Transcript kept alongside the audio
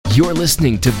You're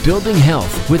listening to Building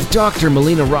Health with Dr.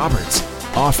 Melina Roberts,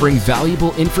 offering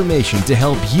valuable information to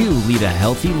help you lead a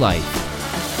healthy life.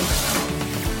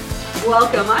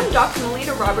 Welcome, I'm Dr.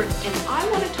 Melina Roberts, and I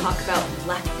want to talk about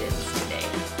lectins today.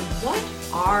 What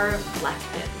are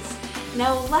lectins?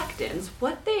 Now, lectins,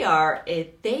 what they are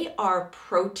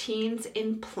proteins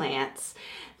in plants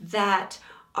that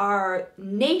are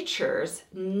nature's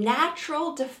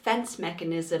natural defense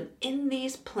mechanism in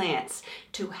these plants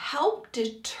to help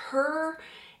deter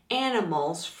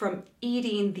animals from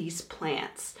eating these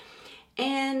plants.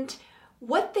 And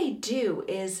what they do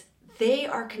is they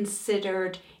are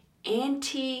considered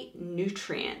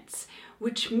anti-nutrients,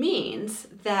 which means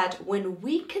that when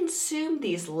we consume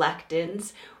these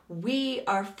lectins, we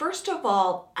are first of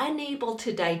all unable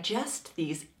to digest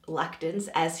these lectins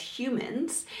as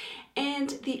humans. And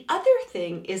the other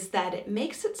thing is that it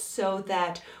makes it so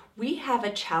that we have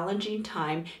a challenging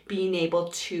time being able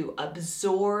to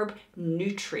absorb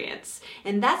nutrients.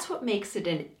 And that's what makes it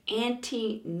an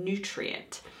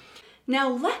anti-nutrient.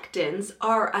 Now, lectins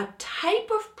are a type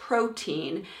of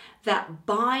protein that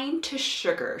bind to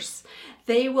sugars.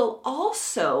 They will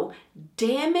also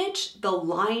damage the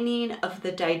lining of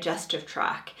the digestive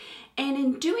tract. And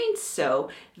in doing so,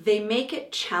 they make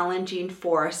it challenging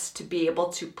for us to be able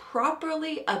to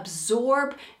properly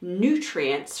absorb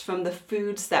nutrients from the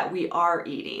foods that we are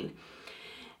eating.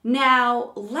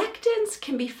 Now, lectins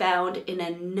can be found in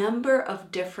a number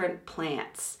of different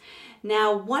plants.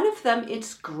 Now, one of them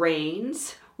is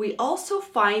grains. We also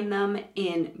find them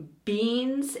in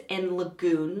beans and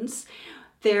legumes.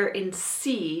 They're in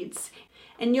seeds.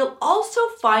 And you'll also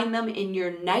find them in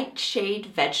your nightshade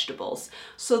vegetables.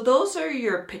 So those are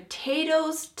your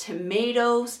potatoes,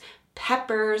 tomatoes,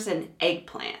 peppers, and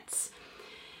eggplants.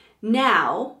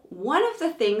 Now, one of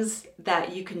the things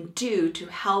that you can do to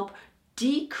help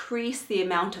decrease the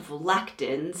amount of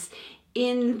lectins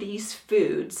in these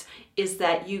foods is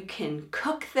that you can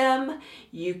cook them,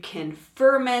 you can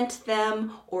ferment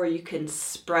them, or you can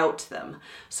sprout them.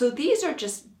 So these are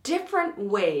just different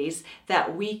ways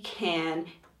that we can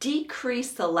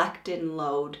decrease the lectin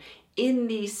load in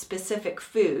these specific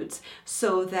foods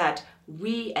so that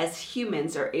we as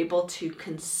humans are able to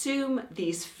consume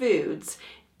these foods,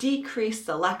 decrease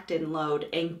the lectin load,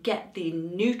 and get the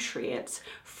nutrients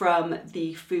from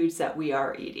the foods that we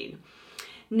are eating.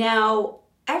 Now,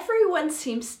 everyone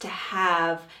seems to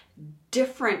have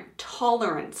different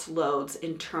tolerance loads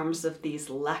in terms of these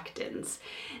lectins.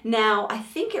 Now, I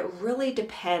think it really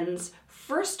depends,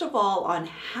 first of all, on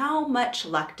how much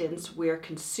lectins we're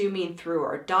consuming through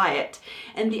our diet.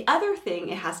 And the other thing,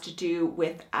 it has to do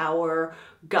with our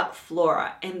gut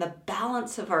flora and the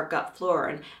balance of our gut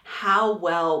flora and how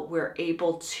well we're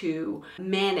able to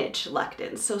manage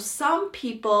lectins. So some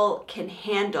people can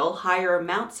handle higher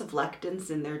amounts of lectins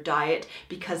in their diet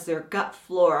because their gut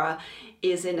flora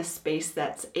is in a space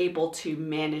that's able to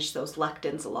manage those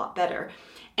lectins a lot better.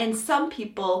 And some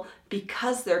people,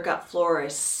 because their gut flora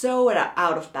is so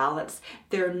out of balance,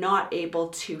 they're not able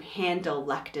to handle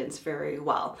lectins very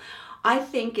well. I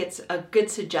think it's a good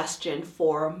suggestion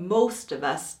for most of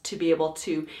us to be able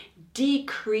to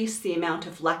decrease the amount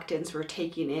of lectins we're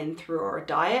taking in through our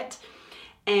diet,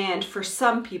 and for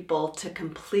some people to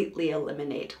completely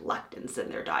eliminate lectins in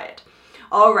their diet.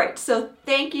 All right, so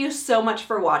thank you so much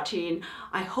for watching.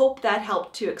 I hope that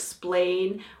helped to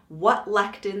explain what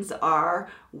lectins are,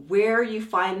 where you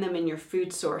find them in your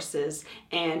food sources,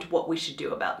 and what we should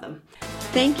do about them.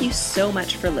 Thank you so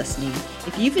much for listening.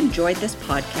 If you've enjoyed this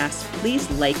podcast, please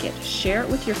like it, share it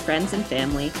with your friends and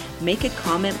family, make a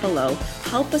comment below,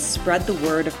 help us spread the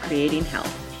word of creating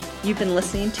health. You've been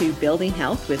listening to Building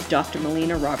Health with Dr.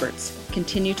 Melina Roberts.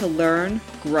 Continue to learn,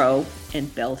 grow,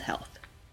 and build health.